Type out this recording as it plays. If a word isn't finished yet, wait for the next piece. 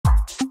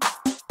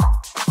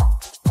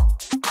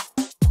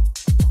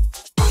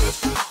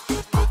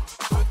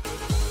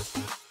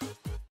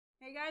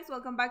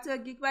welcome back to the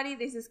Geek Buddy.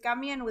 This is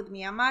Cami and with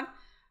me Amar.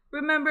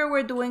 Remember,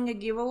 we're doing a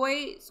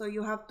giveaway, so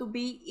you have to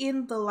be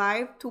in the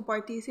live to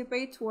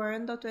participate to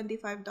earn the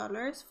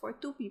 $25 for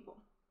 2 people.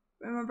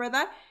 Remember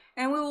that?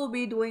 And we will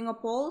be doing a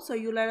poll, so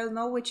you let us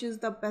know which is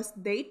the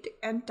best date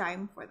and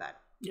time for that.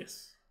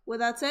 Yes.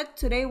 With that said,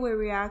 today we're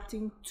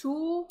reacting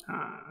to...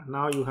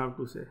 now you have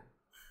to say.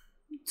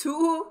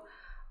 To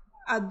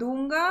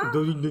Aadungada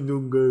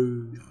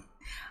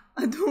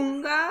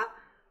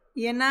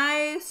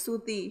Yennai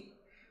Suthi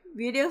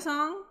video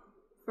song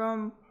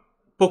from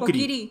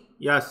Pokkiri.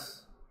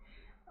 Yes.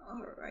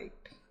 Alright.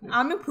 Yes.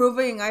 I'm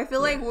improving. I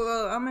feel like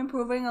I'm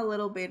improving a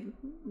little bit.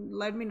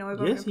 Let me know if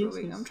I'm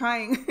improving. Yes. I'm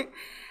trying.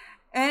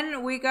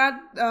 And we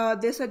got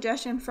this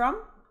suggestion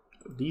from...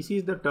 This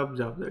is the tough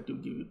job that you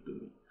give it to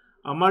me.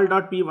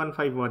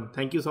 Amal.p151.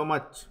 Thank you so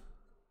much.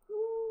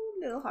 Ooh,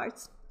 little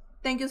hearts.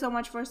 Thank you so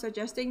much for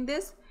suggesting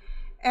this.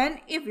 And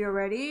if you're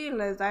ready,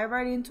 let's dive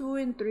right into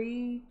it in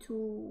 3, 2,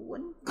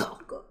 1,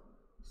 go.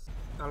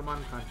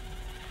 Salman Khan.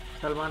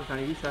 Salman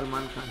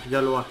Khan.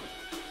 Jalwa.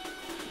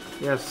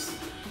 Yes.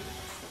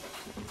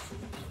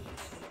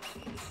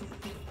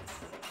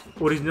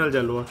 Original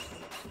Jalwa.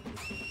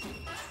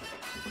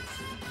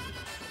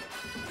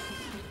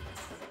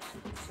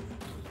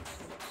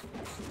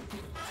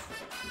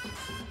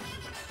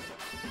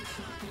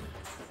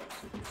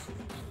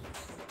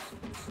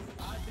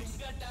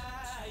 Aadungada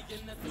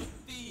Yennai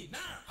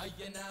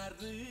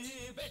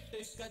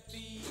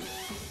Suthi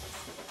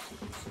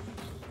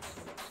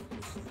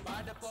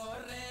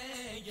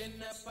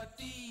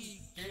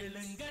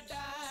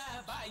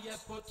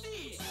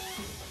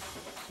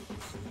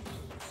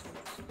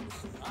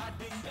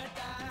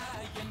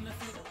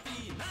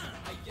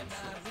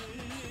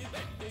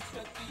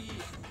As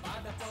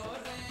Paada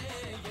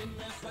poren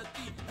enna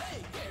patti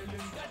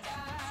kelungada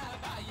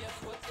vaaya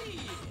pothi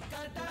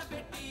kada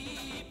betti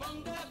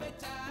ponga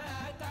becha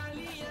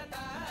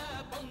kaliyada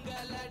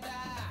pongalada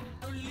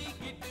tulli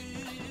kittu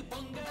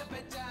ponga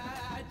becha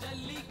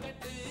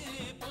jallikattu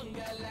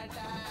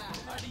pongalada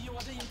adiyum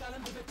adayum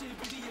kalandu vechi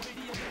vidiya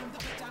virundu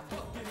becha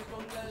pokkiri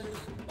pongal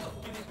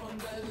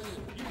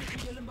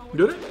idukku elumba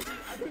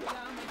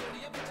adukkalam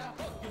goriya becha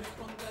pokkiri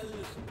pongal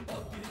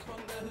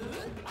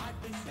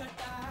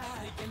Aadungada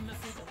Yennai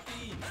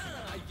Suthi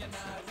As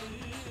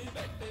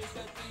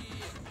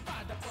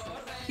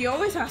He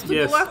always has to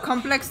do a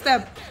complex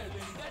step.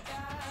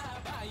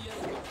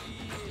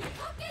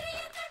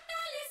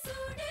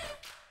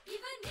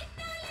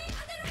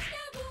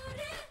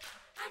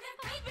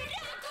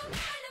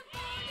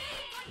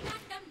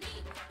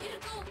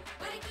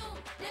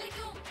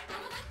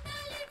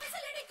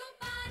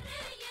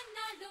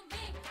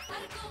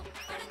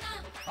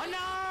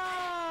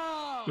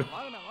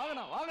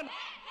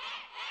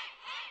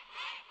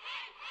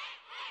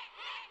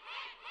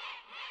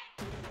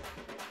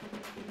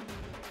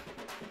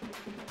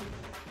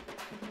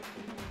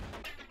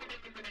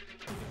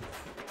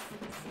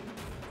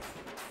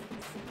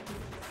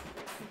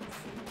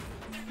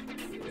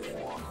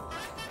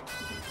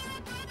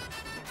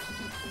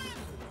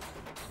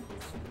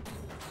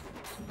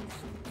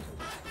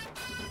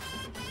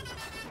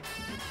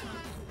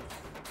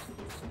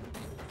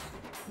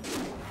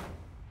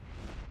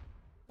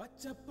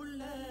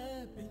 பச்சப்புள்ள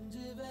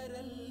பிஞ்சு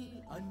விரல்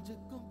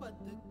 5க்கும்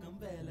 10க்கும்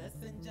வேலை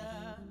செஞ்சா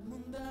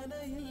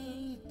முந்தானையில்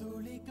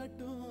துளி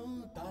கட்டும்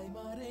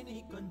தாய்மாரே நீ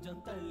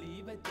கொஞ்சம் தள்ளி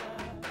வச்சா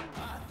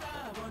ஆத்தா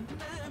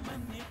ஒன்ன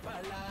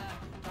மன்னிப்பலா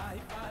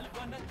தாய்பால்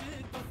உனக்கு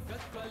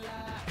கொக்கொலா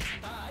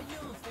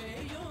தாயும்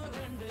சேயும்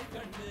 2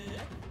 கண்ணு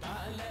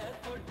கால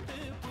தொட்டு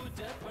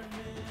பூஜை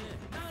பண்ணு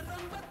நான்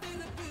ரொம்ப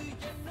திருப்பு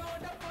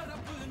என்னோட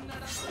பொறப்பு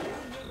நடந்து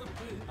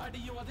நெருப்பு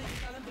அடியும் அதை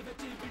கலந்து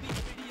வச்சு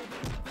விடிய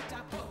வச்சா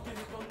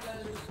போக்கிரி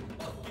பொங்கல்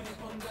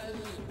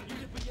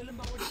இடுப்பு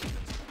எலும்ப ஒடிச்சு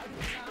வச்சு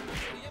அடுக்கலாம்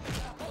பெரிய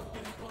வச்சா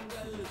போக்கிரி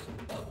பொங்கல்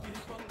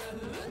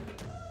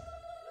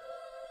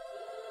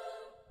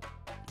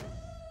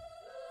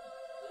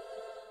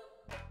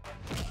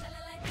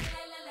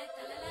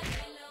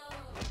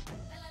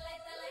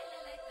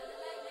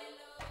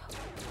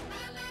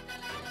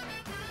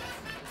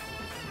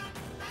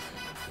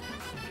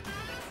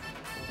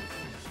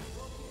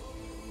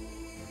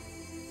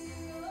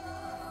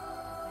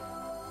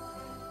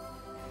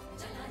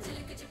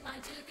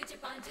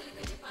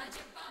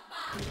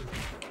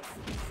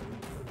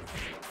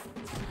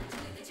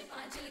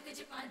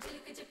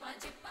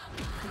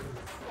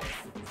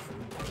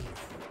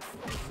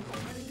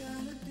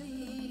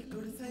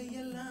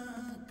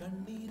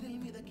கண்ணீரில்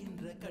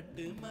மிதக்கின்ற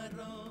கட்டு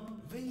மரம்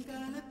வெயில்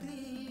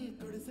காலத்தில்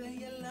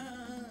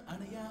குடிசையெல்லாம்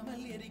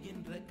அணையாமல்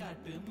எரிகின்ற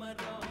காட்டு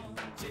மரம்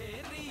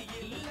சேரி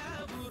இல்லா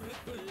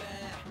ஊருக்குள்ள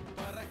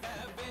பறக்க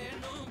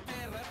வேணும்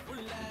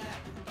பெறப்புள்ள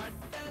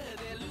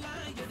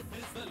பட்டதெல்லாம்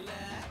எடுத்து சொல்ல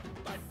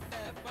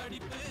பட்ட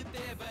படிப்பு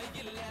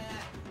தேவையில்லை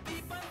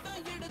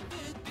தீபந்தம்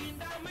எடுத்து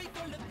தீண்டாமை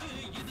கொளுத்து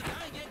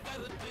இதுதான் என்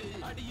கருத்து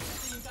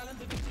அடியும்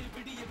கலந்து வச்சு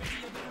விடிய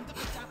விருந்து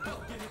வச்சா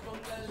போக்கிரி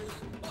பொங்கல்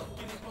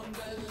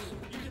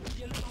இடுப்பு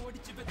எலும்ப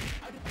ஒடிச்சு வச்சு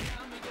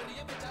அடுக்கலாம்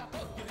எரிய வச்சா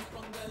Pokkiri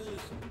Pongal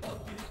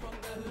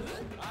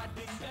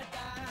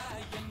Aadungada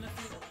Yennai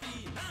Suthi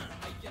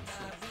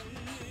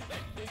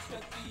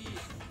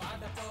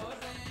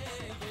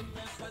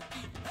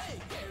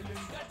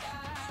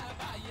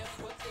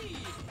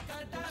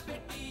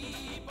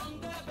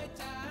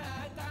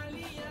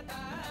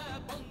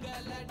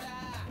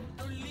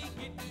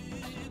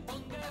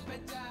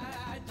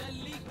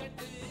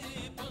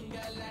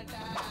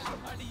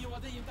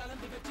அங்கேயும்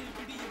கலந்து வச்சு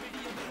விடிய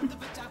விடிய விருந்து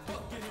வச்சா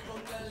போக்கிரி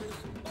பொங்கல்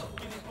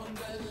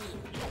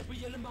உப்பு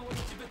எலும்பா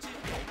ஒழிச்சு வச்சு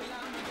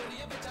எல்லாம்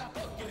எரிய வச்சா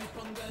Pokkiri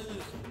Pongal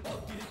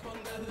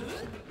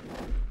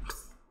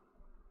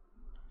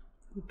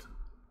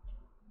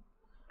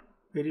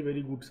Very,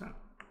 very good song.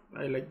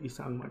 I like this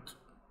song much.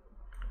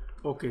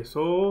 Okay,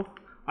 so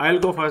I'll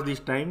go first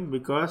this time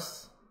because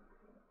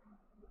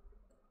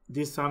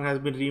this song has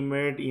been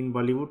remade in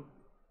Bollywood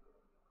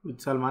with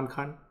Salman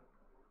Khan.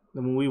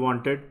 The movie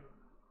Wanted.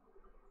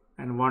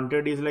 And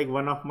Wanted is like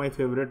one of my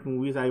favorite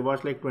movies. I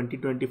watched like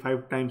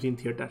 20-25 times in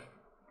theater.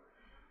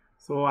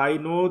 So I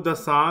know the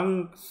song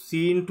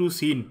scene to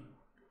scene.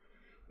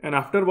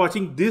 And after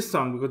watching this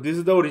song, because this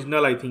is the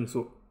original, I think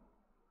so.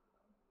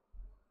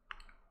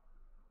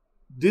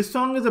 This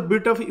song is a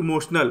bit of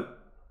emotional.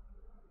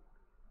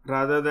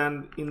 Rather than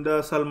in the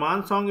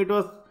Salman song, it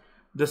was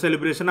the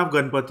celebration of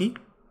Ganpati.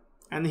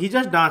 And he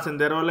just danced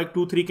and there were like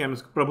 2-3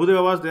 cameos. Prabhu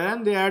Deva was there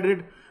and they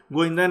added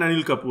Govinda and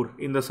Anil Kapoor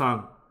in the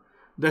song.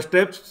 The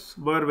steps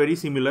were very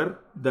similar.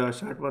 The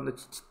short one,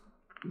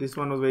 this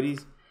one was very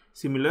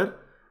similar.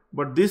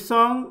 But this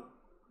song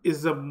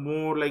is a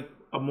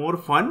more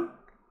fun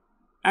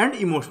and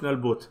emotional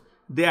both.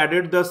 They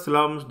added the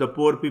slums, the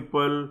poor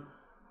people.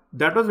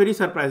 That was very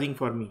surprising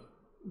for me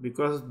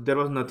because there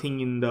was nothing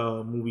in the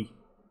movie,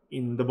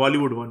 in the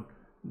Bollywood one.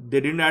 They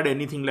didn't add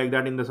anything like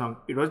that in the song.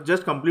 It was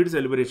just complete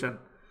celebration,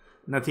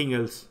 nothing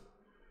else.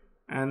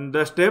 And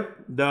the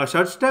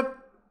short step,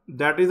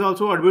 that is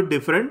also a bit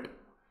different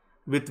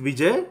with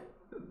Vijay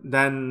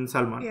than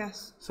Salman.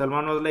 Yes.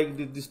 Salman was like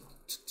this.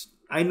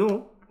 I know.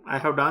 I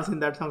have danced in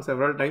that song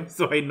several times,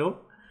 so I know.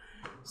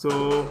 So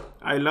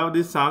I love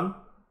this song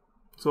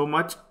so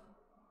much.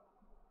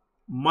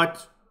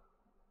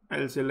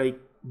 I'll say like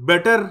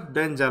better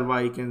than Jalwa,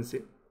 I can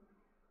say.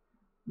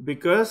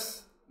 Because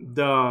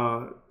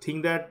the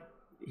thing that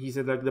he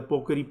said, like the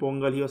Pokkiri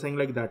Pongal, he was saying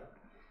like that.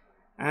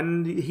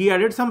 And he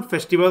added some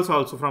festivals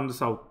also from the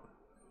south.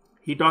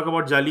 He talked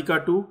about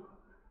Jallikattu.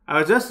 I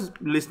was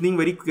just listening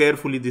very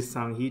carefully this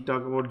song. He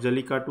talked about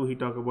Jallikattu, he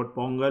talked about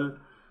Pongal.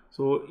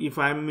 So if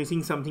I'm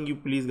missing something, you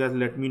please guys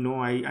let me know.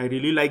 I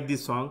really like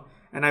this song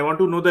and I want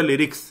to know the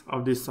lyrics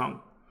of this song.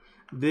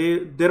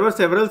 There were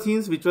several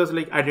scenes which was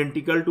like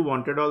identical to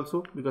Wanted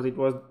also, because it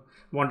was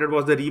Wanted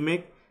was the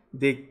remake.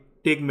 They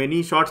take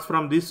many shots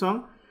from this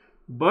song,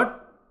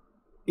 but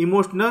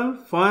emotional,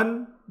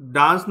 fun,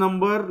 dance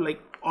number,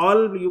 like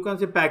all you can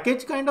say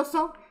package kind of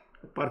song.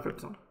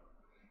 Perfect song.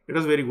 It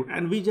was very good.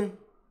 And Vijay,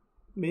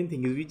 main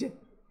thing is Vijay,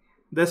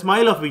 the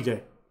smile of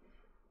Vijay.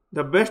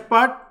 The best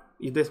part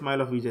is the smile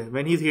of Vijay.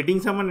 When he's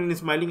hitting someone and he's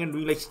smiling and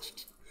doing like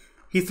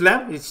he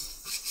slam,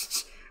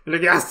 he's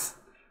like yes.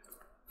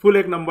 Full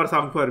ek number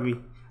song for me.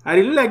 I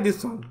really like this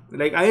song.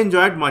 Like I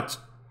enjoyed much.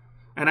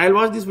 And I'll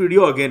watch this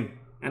video again.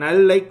 And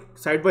I'll like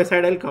side by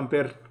side I'll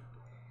compare.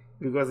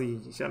 Because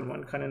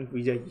Salman Khan and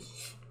Vijay.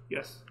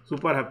 Yes.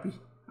 Super happy.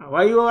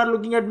 Why you are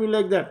looking at me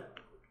like that?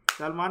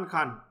 Salman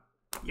Khan.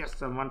 Yes,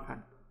 Salman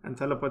Khan. And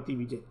Thalapathy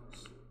Vijay.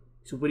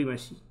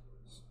 Supremacy.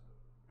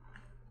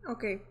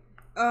 Okay.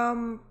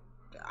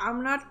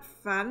 I'm not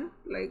fan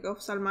like of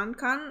Salman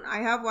Khan. I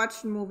have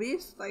watched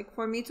movies. Like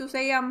for me to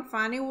say I'm a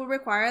fan, it would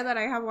require that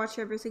I have watched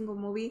every single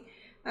movie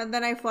and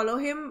then I follow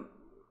him.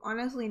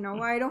 Honestly, no.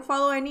 I don't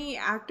follow any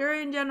actor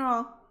in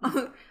general.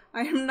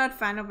 I am not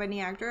fan of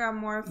any actor. I'm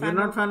more a fan.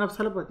 You're not fan of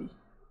Thalapathy?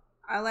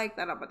 I like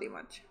Thalapathy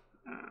much.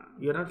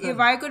 You're not fan? If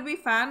I could be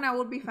fan, I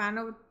would be fan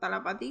of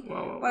Thalapathy.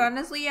 Wow. But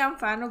honestly, I'm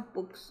fan of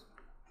books.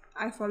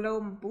 I follow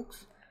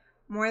books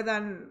more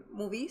than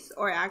movies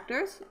or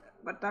actors.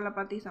 But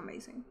Thalapathy is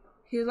amazing.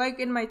 He's like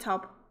in my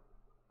top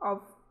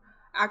of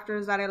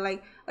actors that I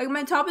like. Like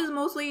my top is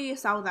mostly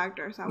South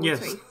actors, I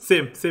would say.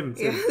 Same.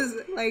 Yes,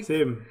 like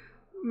same.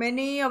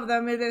 Many of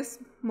them it is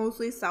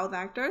mostly South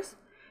actors.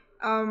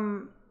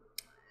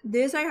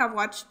 This I have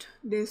watched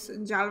this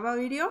Jalva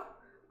video.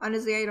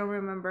 Honestly, I don't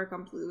remember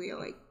completely.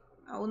 Like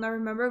I will not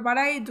remember, but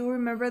I do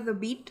remember the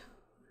beat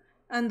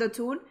and the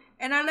tune.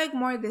 And I like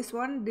more this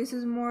one. This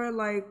is more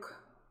like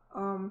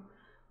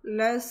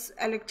less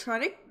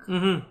electronic.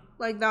 Mm-hmm.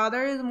 Like the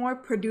other is more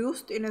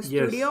produced in a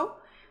studio. Yes.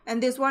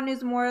 And this one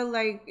is more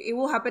like it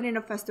will happen in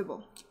a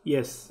festival.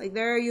 Yes. Like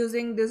they're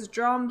using these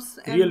drums.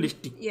 And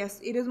realistic. Yes,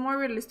 it is more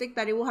realistic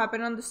that it will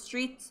happen on the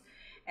streets.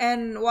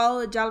 And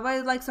while Jalva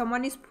is like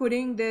someone is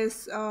putting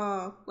this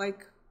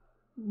like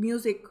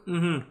music.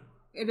 Mm-hmm.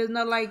 It is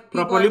not like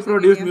people properly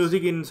produced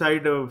music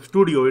inside a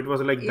studio. It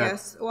was like that.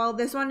 Yes. Well,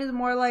 this one is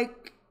more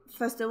like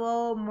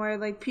festival, more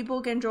like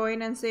people can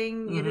join and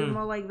sing. Mm-hmm. It is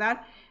more like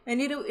that. And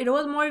it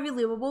was more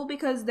believable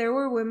because there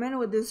were women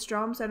with these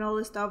drums and all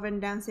this stuff and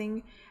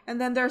dancing.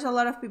 And then there's a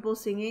lot of people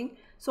singing.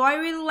 So I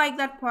really like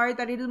that part,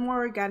 that it is more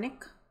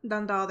organic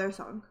than the other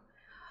song.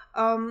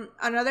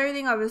 Another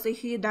thing, obviously,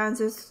 he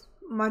dances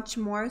much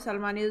more.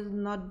 Salman is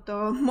not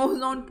the most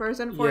known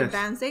person for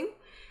dancing.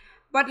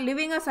 But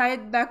leaving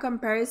aside the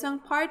comparison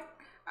part,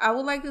 I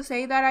would like to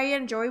say that I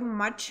enjoy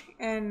much.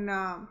 And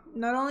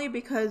not only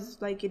because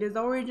like it is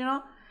the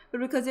original, but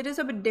because it is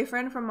a bit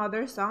different from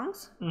other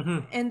songs, Mm-hmm.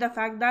 and the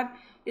fact that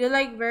it is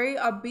like very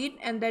upbeat,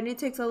 and then it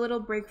takes a little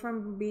break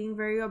from being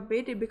very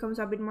upbeat, it becomes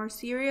a bit more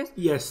serious,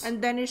 Yes.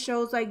 and then it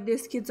shows like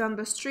these kids on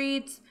the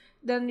streets,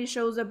 then it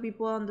shows the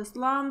people on the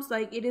slums,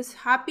 like it is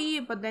happy,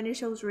 but then it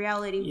shows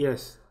reality.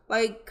 Yes.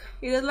 Like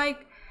it is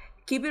like,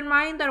 keep in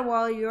mind that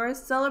while you're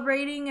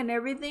celebrating and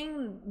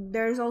everything,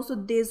 there's also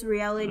this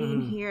reality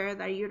in here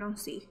that you don't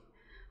see.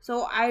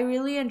 So I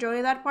really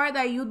enjoy that part,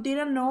 that you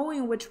didn't know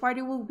in which part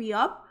it will be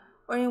up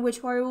or in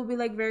which part it will be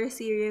like very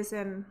serious,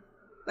 and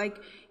like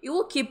it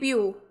will keep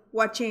you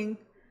watching,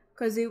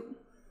 because it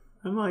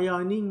I'm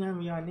yawning,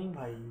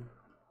 bhai.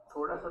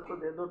 Thoda sa to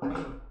de do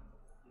time.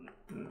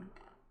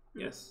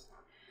 Yes.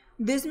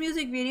 this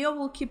music video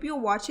will keep you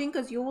watching,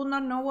 because you will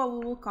not know what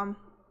will come.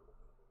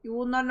 You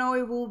will not know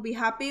if it will be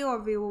happy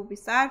or if it will be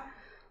sad.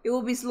 It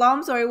will be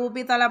slums or it will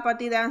be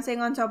Thalapathy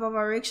dancing on top of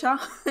a rickshaw.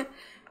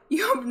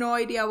 You have no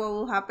idea what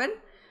will happen.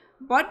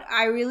 But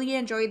I really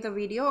enjoyed the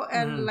video.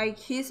 And like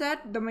he said,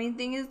 the main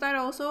thing is that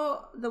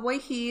also the way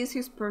he is,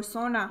 his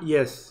persona,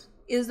 Yes.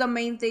 is the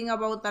main thing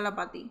about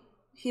Thalapathy.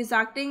 His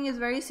acting is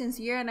very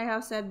sincere, and I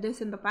have said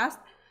this in the past,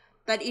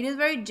 that it is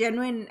very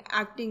genuine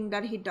acting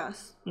that he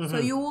does. So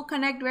you will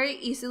connect very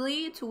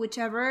easily to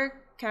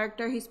whichever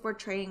character he's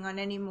portraying on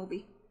any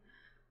movie.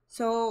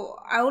 So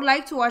I would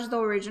like to watch the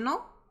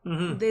original.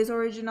 This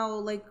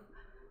original, like,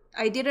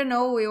 I didn't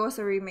know it was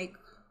a remake.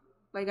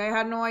 Like, I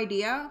had no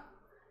idea.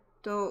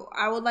 So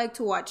I would like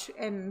to watch,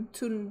 and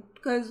to,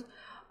 because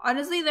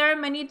honestly there are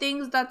many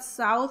things that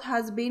South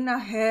has been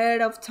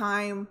ahead of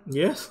time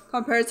Yes.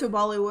 compared to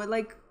Bollywood,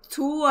 like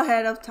too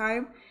ahead of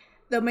time.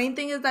 The main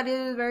thing is that it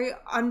is very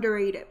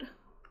underrated.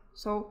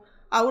 So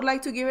I would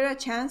like to give it a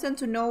chance and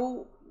to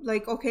know,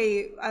 like,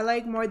 okay, I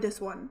like more this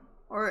one,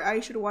 or I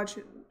should watch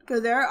it,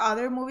 because there are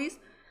other movies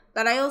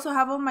that I also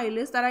have on my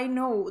list that I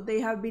know they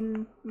have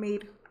been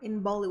made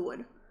in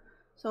Bollywood,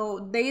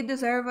 so they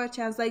deserve a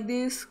chance. Like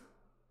this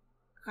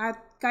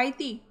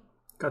Kaiti.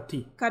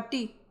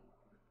 Kathi.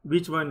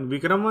 Which one?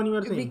 Vikram one you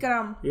were saying?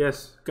 Vikram.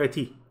 Yes.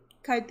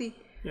 Kathi.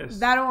 Yes.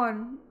 That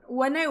one,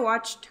 when I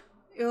watched,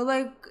 it was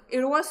like,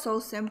 it was so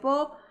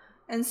simple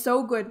and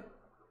so good.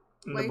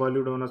 The Like,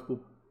 Bollywood one was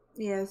poop.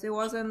 yes, it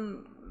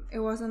wasn't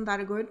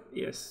that good.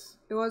 Yes.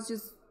 It was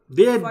just,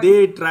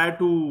 They try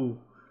to,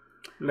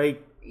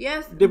 like,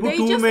 yes, they put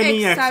too just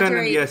many action and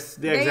exaggerate. yes,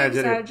 they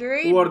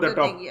exaggerate. Over the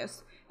top. thing,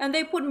 yes. And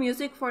they put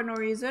music for no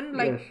reason,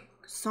 like Yes.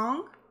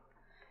 song.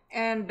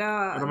 And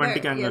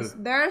Romantic angle. yes,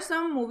 there are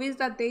some movies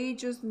that they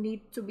just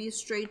need to be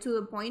straight to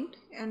the point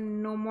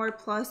and no more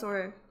plus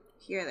or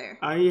here there.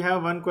 I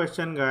have one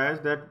question,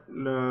 guys, that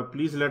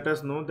please let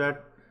us know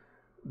that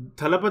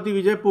Thalapathy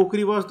Vijay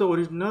Pokkiri was the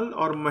original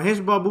or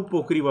Mahesh Babu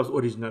Pokkiri was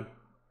original.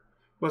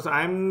 Because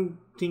I'm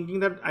thinking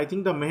that I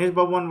think the Mahesh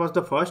Babu one was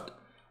the first.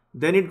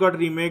 Then it got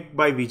remade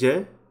by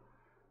Vijay.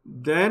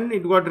 Then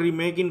it got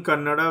remake in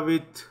Kannada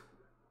with,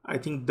 I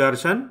think,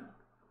 Darshan.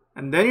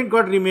 And then it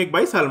got remake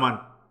by Salman.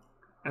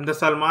 And the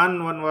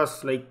Salman one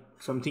was like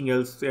something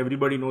else.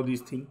 Everybody know these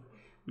things.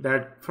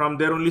 That from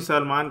there only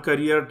Salman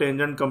career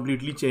tangent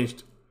completely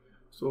changed.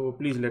 So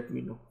please let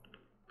me know.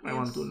 I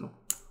want to know.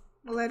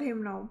 Let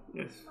him know.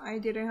 Yes. I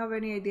didn't have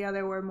any idea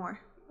there were more.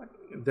 But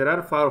There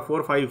are 4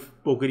 or 5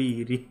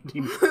 Pokkiri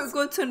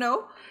good to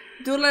know.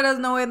 Do let us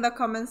know in the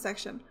comment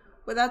section.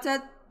 With that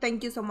said,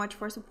 thank you so much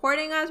for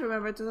supporting us.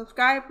 Remember to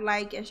subscribe,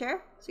 like, and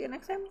share. See you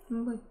next time.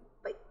 Bye.